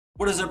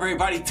What is up,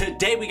 everybody?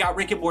 Today we got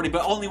Rick and Morty,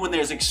 but only when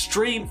there's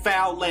extreme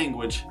foul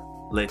language.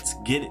 Let's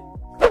get it.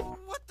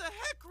 What the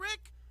heck,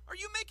 Rick? Are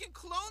you making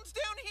clones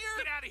down here?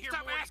 Get out of here,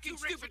 Stop Morty. asking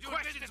Stupid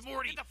questions,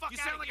 Morty. Get the fuck you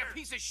out sound of like here. a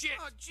piece of shit.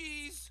 Oh,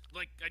 jeez.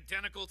 Like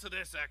identical to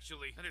this,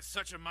 actually. That is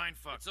such a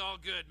mindfuck. It's all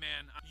good,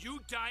 man.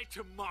 You die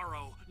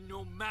tomorrow,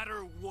 no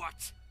matter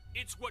what.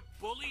 It's what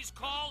bullies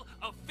call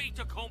a fait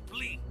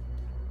accompli.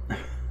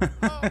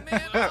 Oh,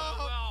 man.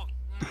 Well,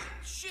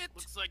 shit.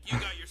 Looks like you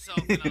got yourself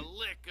in a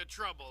lick of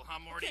trouble, huh,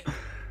 Morty?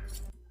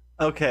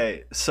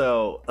 Okay,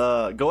 so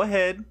go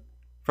ahead.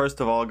 First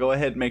of all, go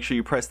ahead and make sure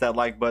you press that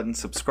like button,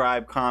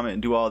 subscribe, comment,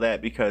 and do all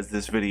that because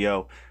this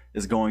video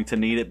is going to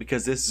need it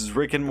because this is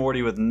Rick and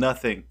Morty with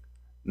nothing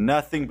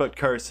but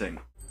cursing.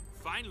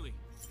 Finally,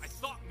 I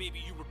thought maybe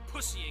you were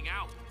pussying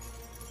out.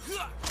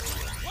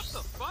 What the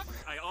fuck?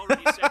 I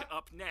already said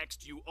up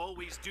next, you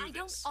always do this. I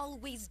don't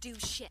always do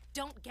shit.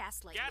 Don't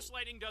gaslight me.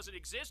 Gaslighting doesn't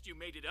exist. You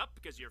made it up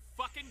because you're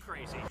fucking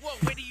crazy.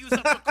 Whoa, way to use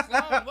up a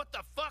clone. What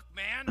the fuck,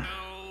 man?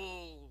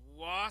 No,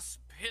 Wasp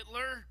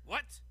Hitler?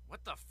 What?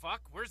 What the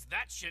fuck? Where's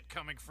that shit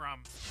coming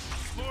from?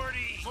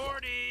 Morty!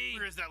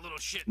 Where is that little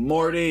shit?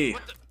 Morty!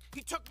 What the?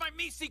 He took my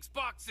Meeseeks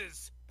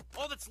boxes!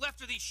 All that's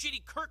left are these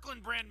shitty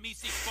Kirkland brand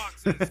Meeseeks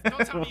boxes.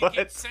 Don't tell me you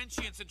get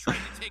sentience and trying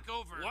to take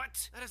over.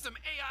 What? That is some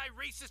AI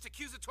racist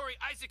accusatory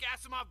Isaac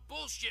Asimov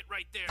bullshit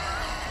right there.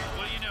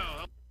 What do you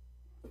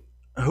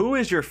know? Who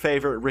is your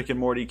favorite Rick and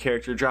Morty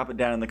character? Drop it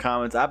down in the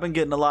comments. I've been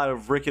getting a lot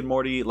of Rick and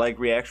Morty like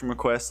reaction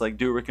requests, like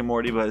do Rick and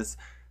Morty, but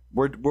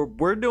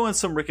we're doing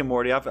some Rick and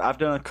Morty. I've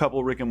done a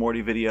couple Rick and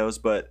Morty videos,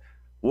 but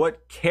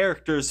what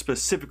characters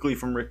specifically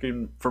from Rick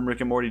and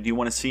Morty do you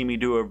want to see me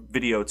do a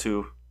video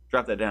to?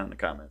 Drop that down in the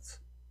comments.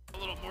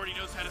 Little Morty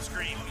knows how to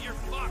scream. You're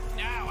fucked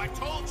now, I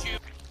told you.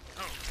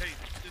 Oh, hey,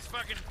 this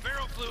fucking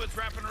barrel fluid's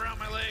wrapping around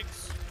my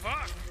legs.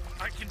 Fuck,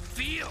 I can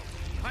feel.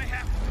 I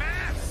have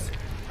mass.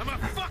 I'm a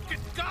fucking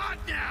god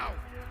now.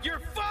 You're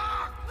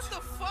fucked. What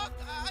the fuck?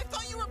 I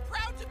thought you were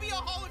proud to be a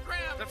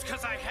hologram. That's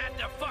because I had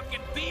to fucking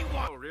be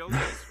one. Oh, real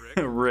nice, Rick.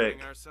 Rick.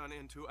 Turning our son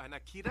into an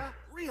Akira?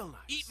 Real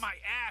nice. Eat my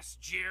ass,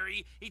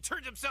 Jerry. He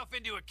turned himself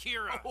into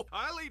Akira. Oh,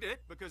 I'll eat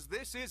it because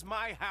this is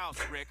my house,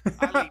 Rick.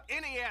 I'll eat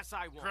any ass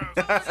I want.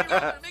 Gross.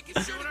 We're making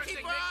sure Doing to our keep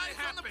thing, our making eyes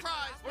it on the happen.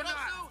 prize. We're But not.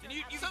 also, And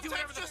you can do sometimes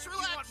whatever the just fuck you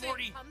want,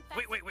 relaxing.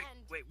 Morty.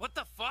 Wait. What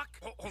the fuck?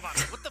 Hold on.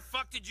 What the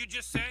fuck did you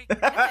just say?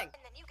 Nothing.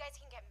 And then you guys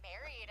can get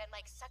married and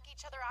like suck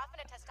each other off in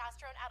a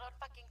testosterone-addled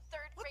fucking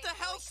third What grade. the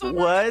hell, relationship. Summer?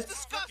 What?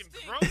 That's Fucking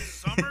disgusting. gross,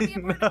 Summer. Be a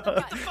part of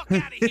the Get the fuck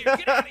out of here.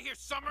 Get out of here,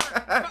 Summer.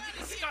 Fucking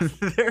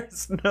disgusting.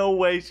 There's no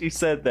way she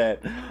said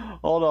that.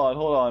 Hold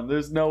on.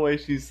 There's no way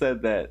she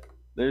said that.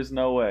 There's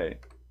no way.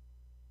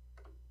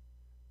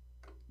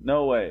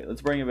 No way.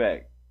 Let's bring it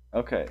back.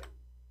 Okay.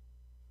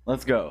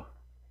 Let's go.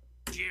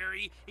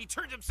 Jerry, he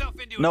turned himself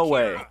into No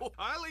Akira. way. Oh,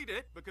 I'll eat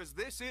it because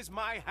this is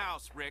my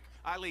house, Rick.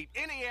 I'll eat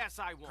any ass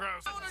I want.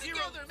 Gross. Owner Zero.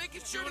 together,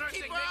 making sure Doing to our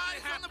keep thing, our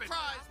making it eyes on the happen.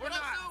 prize. We're But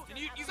not. also, And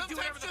you can do sometimes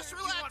whatever the just fuck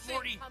you want, relaxing.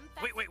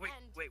 Morty.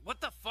 Wait. What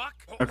the fuck?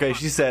 Okay, Hold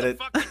on. she said it.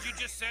 What the fuck did you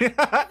just say?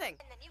 Nothing.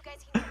 And then you guys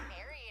can get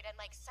married and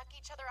like suck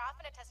each other off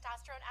in a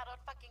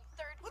testosterone-addled fucking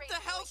third What grade.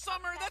 the hell, relationship.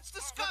 Summer? That's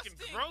Fucking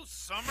disgusting. gross,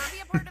 Summer. Be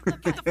a part of the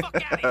Get the fuck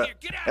out of here.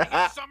 Get out of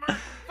here, Summer.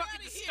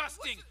 Fucking outta here.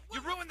 disgusting. What's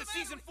You ruined the the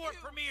matter season with 4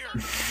 you? premiere.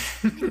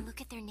 I'm gonna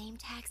look at their name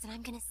tags and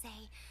I'm gonna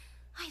say,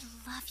 I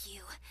love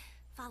you,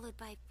 followed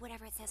by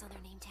whatever it says on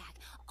their name tag,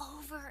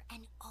 over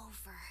and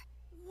over.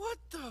 What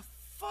the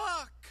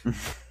fuck?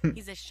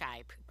 He's a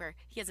shy pooper.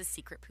 He has a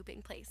secret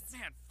pooping place.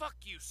 Man, fuck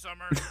you,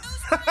 Summer.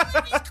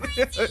 He's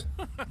crazy.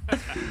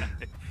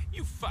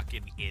 You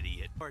fucking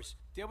idiot.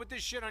 Deal with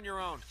this shit on your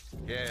own.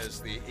 Here's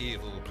the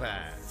evil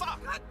plan.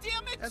 Fuck. God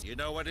damn it. You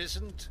know what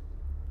isn't?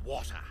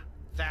 Water.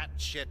 That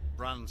shit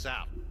runs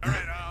out. All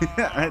right,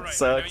 That I know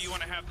sucks. you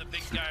want to have the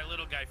big guy,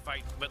 little guy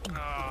fight, but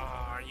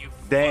are you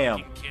Damn.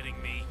 fucking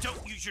kidding me?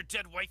 Don't use your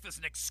dead wife as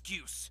an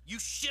excuse. You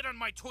shit on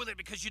my toilet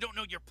because you don't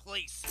know your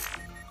place.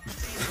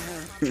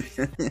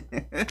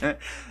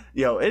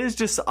 Yo, it is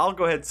just, I'll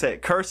go ahead and say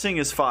it. Cursing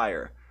is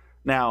fire.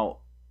 Now,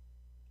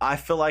 I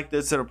feel like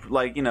this,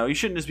 like, you know, you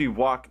shouldn't just be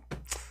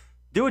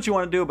do what you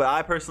want to do, but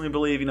I personally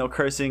believe, you know,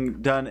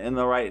 cursing done in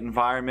the right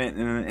environment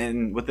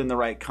and within the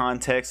right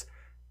context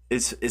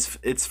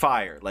it's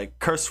fire. Like,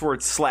 curse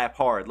words slap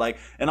hard. Like,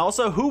 and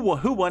also who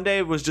one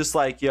day was just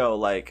like, yo,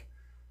 like,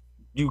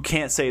 you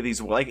can't say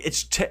these, like,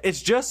 it's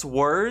just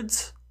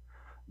words,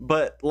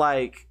 but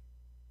like,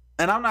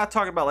 and I'm not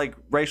talking about like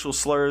racial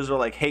slurs or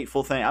like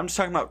hateful thing. I'm just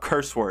talking about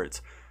curse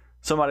words.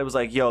 Somebody was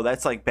like, yo,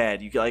 that's like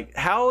bad. You like,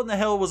 how in the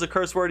hell was a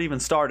curse word even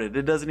started?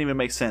 It doesn't even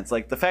make sense.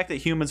 Like, the fact that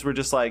humans were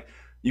just like,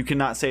 you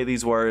cannot say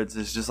these words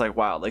is just like,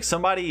 wow. Like,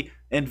 somebody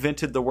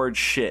invented the word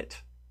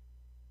shit,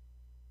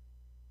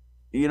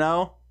 you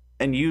know,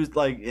 and used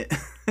like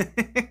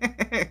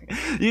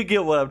you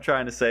get what I'm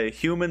trying to say.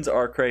 Humans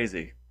are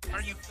crazy.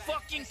 Are you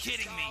fucking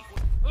kidding me?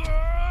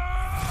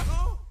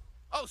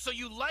 Oh, so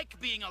you like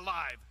being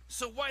alive.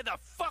 So why the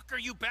fuck are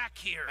you back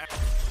here?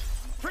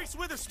 Priest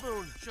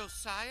Witherspoon,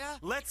 Josiah?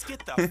 let's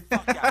get the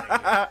fuck out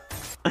of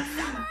here.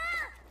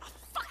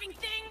 Fucking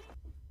thing!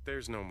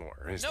 There's no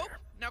more, is Nope. there?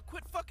 Now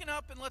quit fucking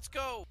up and let's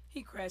go.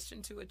 He crashed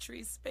into a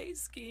tree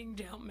space skiing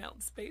down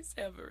Mount Space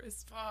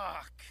Everest.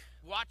 Fuck.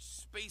 Watch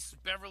Space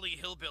Beverly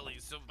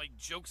Hillbillies so my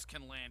jokes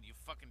can land, you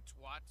fucking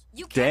twat.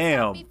 You can't Damn.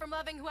 stop me from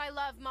loving who I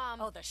love, Mom.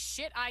 Oh, the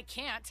shit I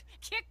can't.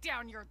 Kick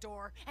down your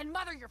door and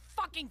mother your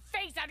fucking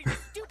face out of your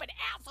stupid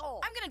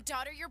asshole. I'm gonna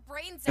daughter your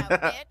brains out,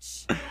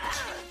 bitch.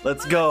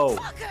 Let's go.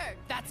 Motherfucker!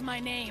 That's my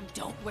name.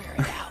 Don't wear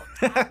it out.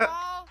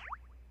 Eyeball.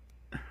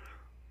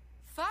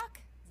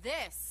 Fuck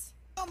this.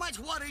 How much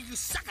water are you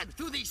sucking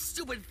through these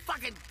stupid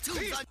fucking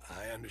tubes?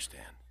 I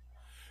understand.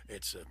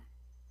 It's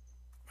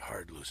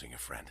hard losing a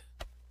friend.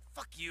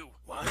 Fuck you.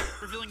 What?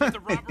 Revealing that the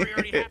robbery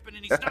already happened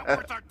and he's not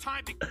worth our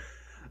time.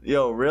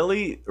 Yo,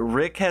 really?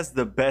 Rick has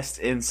the best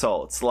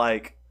insults.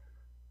 Like,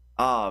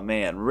 ah,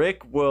 man,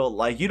 Rick will,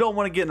 like, you don't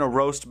want to get in a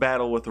roast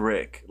battle with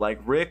Rick. Like,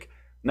 Rick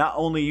not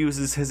only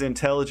uses his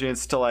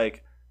intelligence to,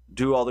 like,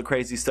 do all the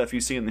crazy stuff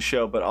you see in the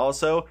show, but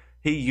also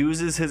he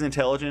uses his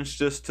intelligence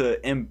just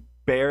to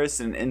embarrass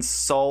and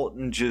insult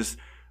and just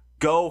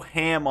go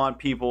ham on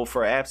people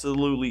for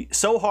absolutely,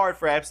 so hard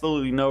for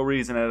absolutely no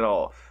reason at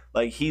all.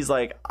 Like, he's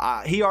like,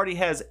 he already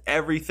has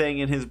everything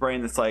in his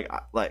brain that's like,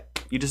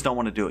 you just don't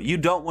want to do it. You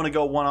don't want to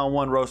go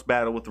one-on-one roast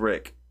battle with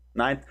Rick.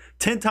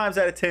 10 times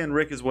out of 10,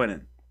 Rick is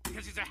winning.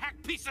 Because he's a hack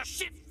piece of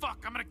shit. Fuck,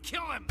 I'm gonna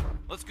kill him.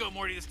 Let's go,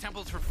 Morty. This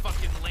temple's for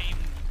fucking lame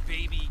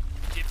baby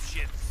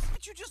dipshits.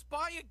 Did you just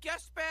buy a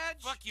guest badge?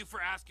 Fuck you for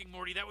asking,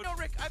 Morty. That would No,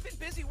 Rick, I've been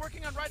busy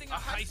working on writing a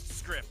heist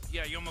script.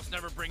 Yeah, you almost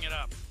never bring it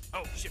up.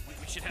 Oh shit,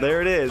 we should have.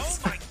 There it is.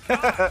 Oh my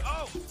god.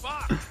 Oh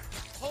fuck.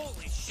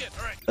 Holy shit.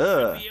 All right.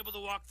 Ugh. Be able to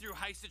walk through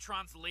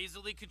Heistotron's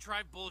lazily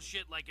contrived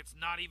bullshit like it's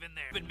not even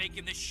there. Been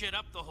making this shit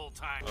up the whole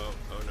time. Oh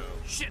no.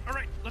 Shit. All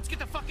right, let's get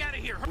the fuck out of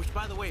here. Which,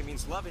 by the way,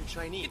 means love in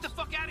Chinese. Get the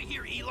fuck out of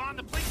here, Elon.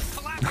 The place is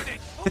collapsing.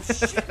 Oh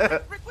shit,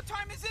 Rick, what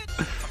time is it?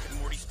 Fucking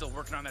Morty's still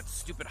working on that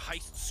stupid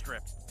heist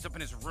script. He's up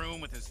in his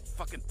room with his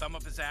fucking thumb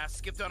up his ass.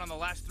 Skipped out on the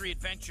last 3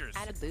 adventures.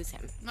 I'd lose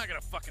him. I'm not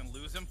gonna fucking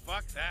lose him.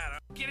 Fuck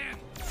that. Get in.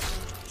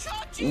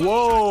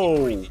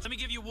 Whoa. Let me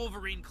give you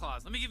Wolverine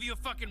claws. Let me give you a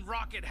fucking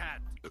rocket hat.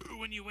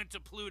 When you went to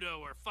Pluto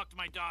or fucked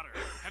my daughter.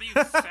 How do you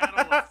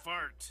saddle a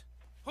fart?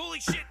 Holy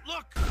shit,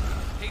 look!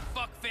 Hey,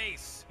 fuck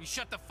face. You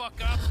shut the fuck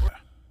up.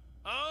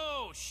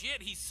 Oh,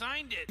 shit, he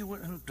signed it. You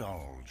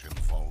indulge in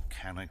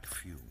volcanic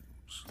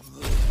fumes.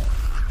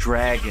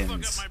 Dragons.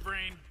 Fuck up my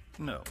brain.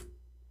 No.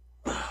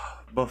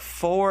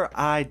 Before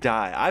I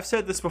die, I've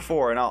said this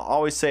before, and I'll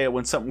always say it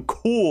when something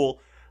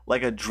cool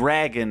like a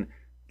dragon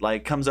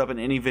like comes up in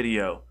any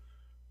video.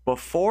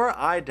 Before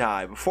I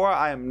die, before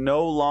I am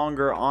no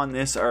longer on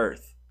this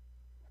earth,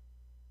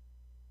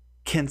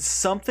 can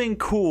something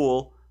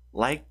cool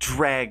like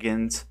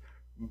dragons,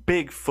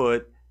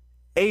 Bigfoot,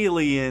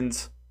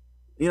 aliens,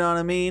 you know what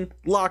I mean?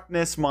 Loch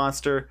Ness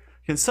Monster,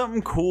 can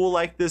something cool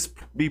like this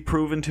be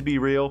proven to be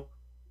real?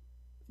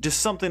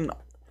 Just something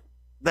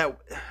that...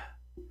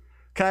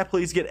 Can I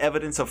please get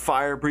evidence of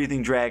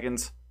fire-breathing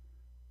dragons?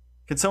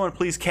 Can someone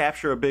please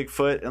capture a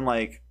Bigfoot and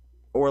like,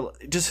 or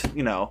just,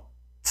 you know,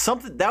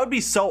 something that would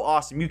be so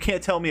awesome. You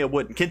can't tell me it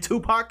wouldn't. Can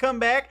Tupac come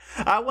back?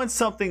 I want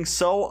something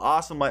so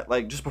awesome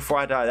like just before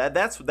I die.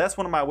 That's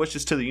one of my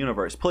wishes to the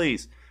universe.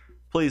 Please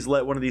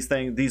let one of these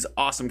things, these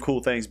awesome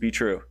cool things, be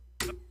true.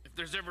 If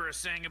there's ever a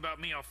saying about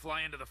me, I'll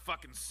fly into the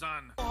fucking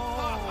sun.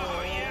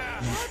 Oh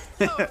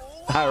yeah.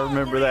 I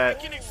remember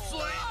that.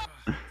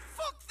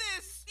 Fuck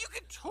this! You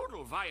can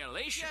Total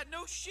violation. Yeah,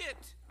 no shit.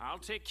 I'll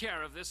take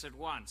care of this at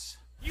once.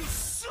 You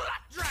slut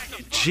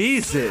dragon!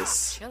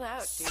 Jesus. Chill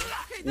out, dude.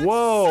 Okay, that's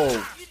Whoa.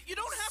 You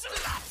don't have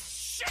to.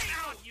 Shame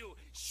on you!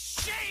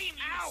 Shame!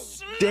 Ow!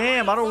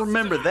 Damn, I don't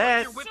remember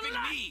that. You're whipping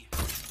me!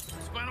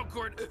 Spinal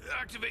cord,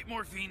 activate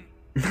morphine.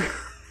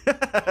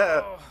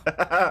 Oh,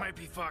 I might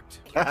be fucked.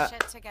 Get your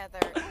shit together.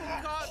 Oh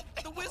god,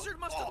 the wizard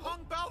must have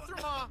hung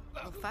Balthrama.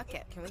 Oh, fuck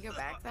it. Can we go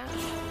back then?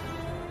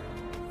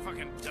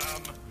 Fucking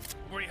dumb.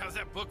 Morty, how's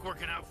that book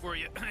working out for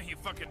you? You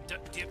fucking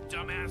dip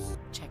dumbass.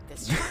 Check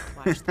this shit.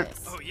 Watch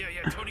this. Oh yeah,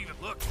 don't even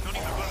look. Don't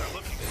even bother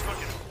looking. Just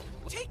fucking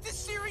Take this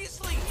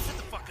seriously. shut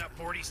the fuck up,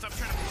 Morty. Stop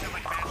trying to pretend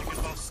like magic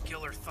involves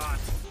skill or thought.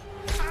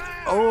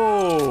 Ah,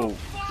 Oh.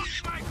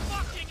 fuck my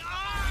fucking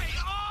eye!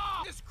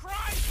 Oh, Jesus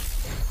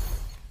Christ!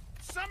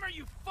 Summer,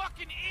 you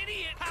fucking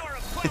idiot! Power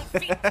of coiled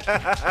feet!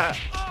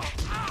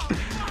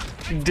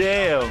 Fuck.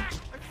 Damn.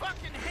 I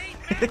fucking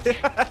hate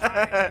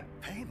magic!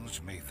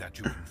 Pains me that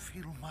you can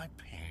feel my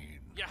pain.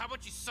 Yeah, how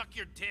about you suck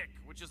your dick,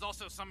 which is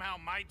also somehow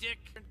my dick?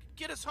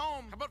 Get us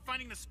home. How about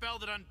finding the spell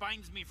that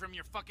unbinds me from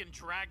your fucking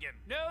dragon?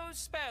 No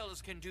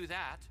spells can do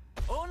that.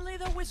 Only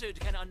the wizard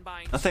can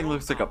unbind. That thing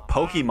looks like a strong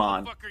power. Who the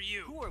Pokemon. fuck are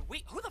you? Who are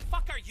we? Who the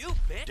fuck are you,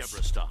 bitch?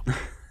 Deborah, stop.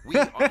 We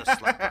are the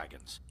slut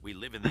dragons. We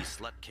live in these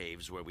slut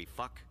caves where we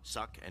fuck,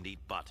 suck, and eat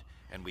butt,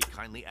 and we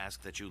kindly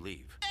ask that you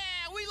leave.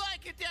 Yeah, we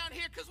like it down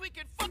here because we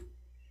can fuck.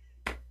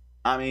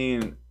 I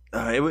mean,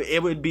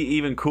 it would be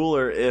even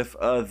cooler if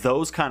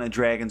those kind of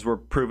dragons were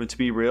proven to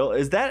be real.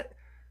 Is that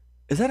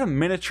a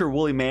miniature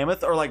woolly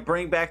mammoth, or like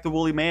bring back the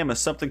woolly mammoth,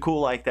 something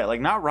cool like that? Like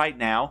not right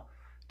now,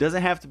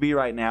 doesn't have to be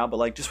right now, but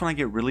like just when I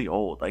get really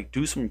old, like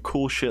do some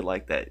cool shit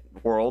like that.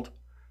 World,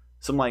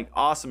 some like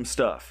awesome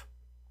stuff.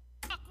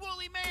 Fuck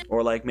woolly man.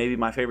 Or like maybe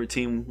my favorite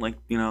team, like,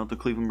 you know, the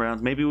Cleveland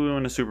Browns. Maybe we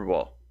win a Super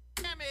Bowl.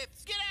 Damn it.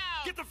 Get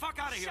out. Get the fuck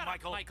out of here, Shut up,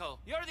 Michael. Michael.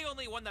 You're the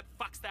only one that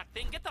fucks that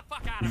thing. Get the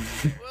fuck out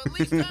of here. Well, at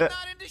least I'm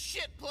not into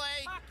shit play.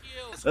 Fuck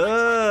you. That's why I tried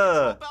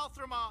to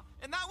control Balthrama,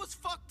 and that was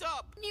fucked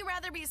up. Wouldn't you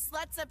rather be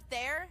sluts up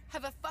there?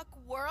 Have a fuck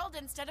world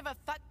instead of a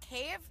fuck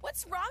cave?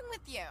 What's wrong with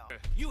you?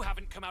 You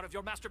haven't come out of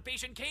your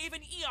masturbation cave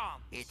in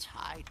eons. It's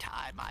high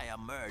time I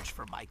emerge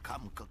from my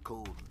cum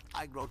cocoon.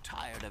 I grow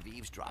tired of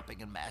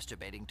eavesdropping and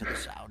masturbating to the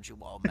sounds you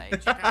all make.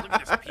 Look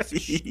at this piece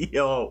of shit.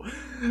 Yo,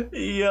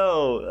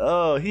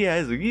 oh,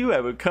 you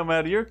haven't come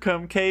out of your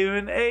cum cave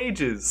in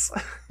ages.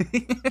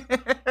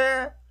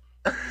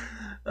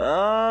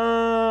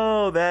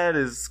 Oh, that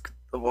is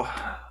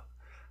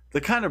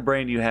the kind of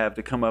brain you have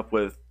to come up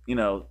with, you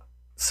know,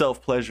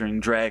 self-pleasuring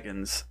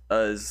dragons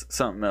is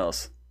something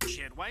else.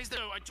 Shit, why is that?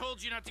 I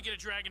told you not to get a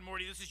dragon,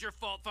 Morty. This is your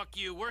fault. Fuck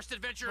you. Worst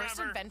adventure Worst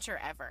ever. adventure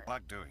ever.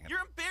 Like doing it. You're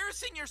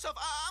embarrassing yourself.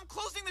 I'm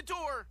closing the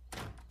door.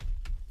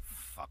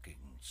 Fucking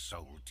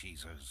soul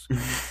teasers.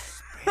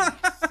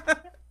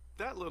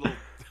 That little...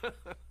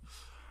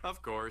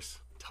 Of course.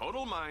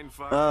 Total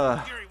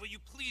mindfuck. Gary, will you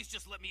please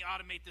just let me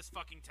automate this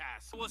fucking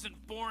task? I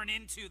wasn't born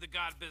into the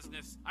god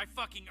business. I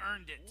fucking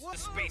earned it. What? The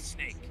space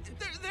snake.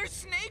 There's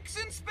snakes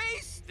in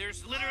space?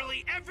 There's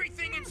literally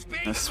everything in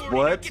space. That's Morty.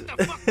 what? Now get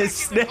the fuck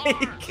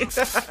back in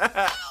the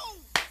car. Ow!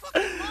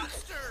 Fucking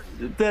monster!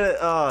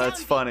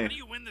 That's funny. How do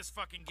you win this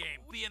fucking game?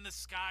 Be in the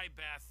sky,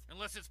 Beth.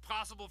 Unless it's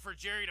possible for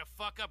Jerry to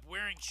fuck up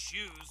wearing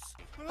shoes.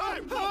 Hey,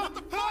 what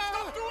the fuck?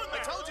 Stop doing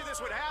that! I told you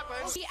this would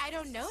happen. See, I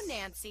don't know,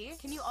 Nancy.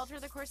 Can you alter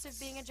the course of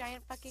being a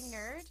giant fucking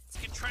nerd?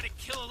 You can try to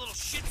kill a little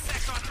shit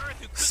sack on Earth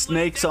who couldn't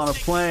Snakes let on a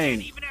snake plane.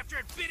 stand even after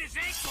it bit his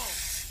ankle.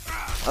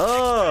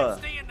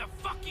 Stay in the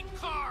fucking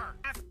car.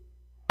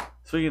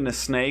 Speaking of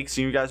snakes,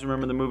 you guys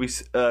remember the movie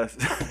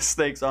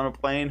Snakes on a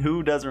Plane?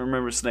 Who doesn't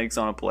remember Snakes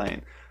on a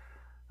Plane?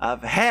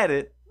 I've had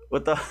it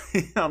with the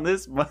on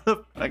this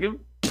motherfucking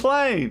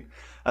plane.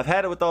 I've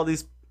had it with all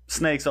these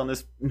snakes on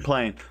this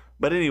plane.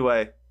 But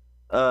anyway,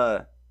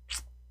 what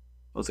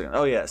was it?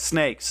 Oh yeah,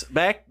 snakes.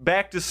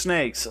 Back to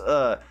snakes.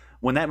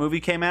 When that movie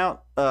came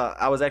out,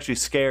 I was actually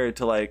scared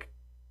to like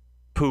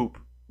poop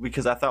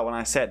because I thought when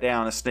I sat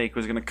down, a snake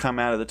was gonna come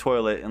out of the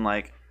toilet and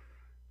like,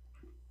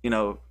 you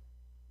know,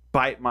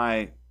 bite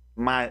my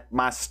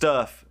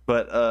stuff.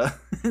 But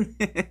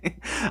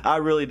I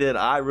really did.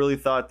 I really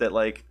thought that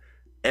like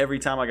every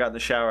time I got in the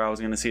shower, I was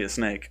gonna see a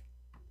snake.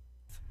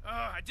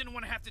 I didn't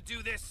want to have to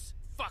do this.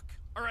 Fuck.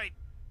 All right.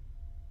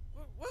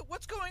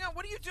 What's going on?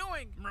 What are you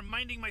doing? I'm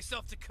reminding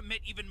myself to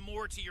commit even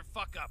more to your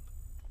fuck up.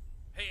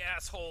 Hey,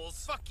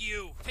 assholes. Fuck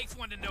you. Takes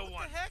one to know one.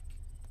 What the heck?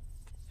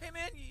 Hey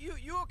man, you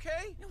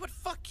okay? You know what?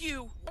 Fuck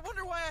you. I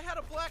wonder why I had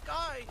a black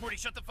eye. Morty,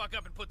 shut the fuck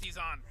up and put these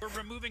on. We're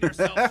removing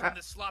ourselves from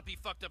this sloppy,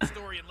 fucked up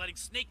story and letting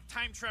snake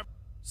time travel.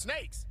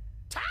 Snakes?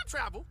 Time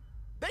travel?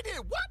 They did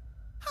what?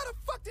 How the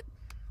fuck did...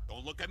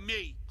 Don't look at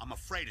me. I'm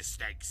afraid of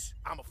snakes.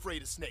 I'm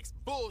afraid of snakes.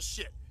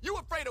 Bullshit. You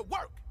afraid of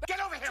work.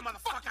 Get over here,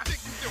 motherfucker.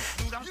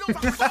 You don't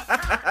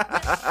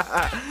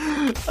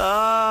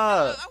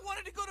I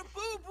wanted to go to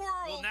Boob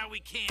World. Well, now we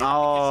can't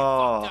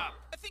because you fucked up.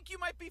 I think you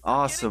might be forgetting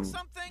Awesome.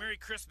 something. Merry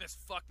Christmas,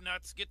 fuck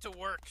nuts. Get to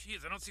work.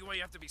 Jeez, I don't see why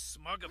you have to be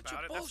smug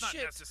about it. That's not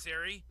bullshit.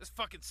 necessary. This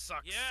fucking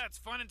sucks. Yeah, it's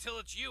fun until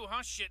it's you,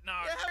 huh, shit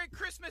nog? Yeah, Merry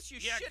Christmas, you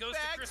Yeah, shitbags. Ghost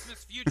of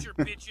Christmas Future,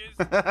 bitches.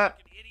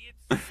 Fucking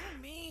idiots. So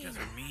mean. You guys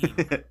are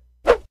mean.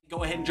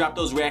 Go ahead and drop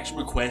those reaction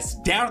requests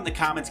down in the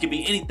comments. Give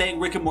me anything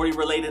Rick and Morty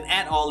related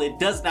at all. It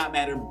does not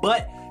matter.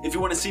 But if you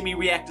want to see me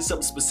react to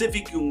something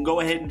specific, you can go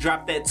ahead and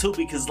drop that too.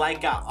 Because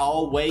like I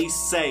always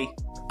say,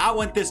 I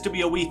want this to be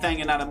a we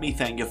thing and not a me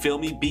thing. You feel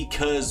me?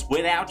 Because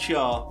without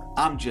y'all,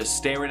 I'm just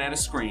staring at a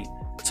screen,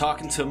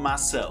 talking to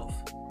myself.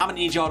 I'm gonna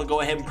need y'all to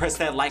go ahead and press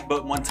that like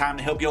button one time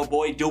to help your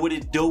boy do what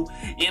it do.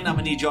 And I'm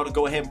gonna need y'all to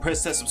go ahead and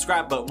press that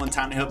subscribe button one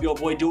time to help your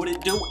boy do what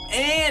it do.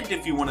 And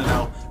if you wanna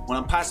know what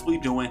I'm possibly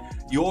doing,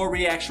 your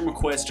reaction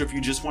request, or if you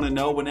just wanna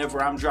know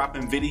whenever I'm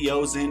dropping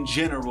videos in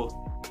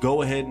general,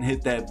 go ahead and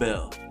hit that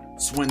bell.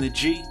 Swin the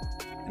G,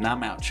 and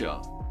I'm out,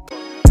 y'all.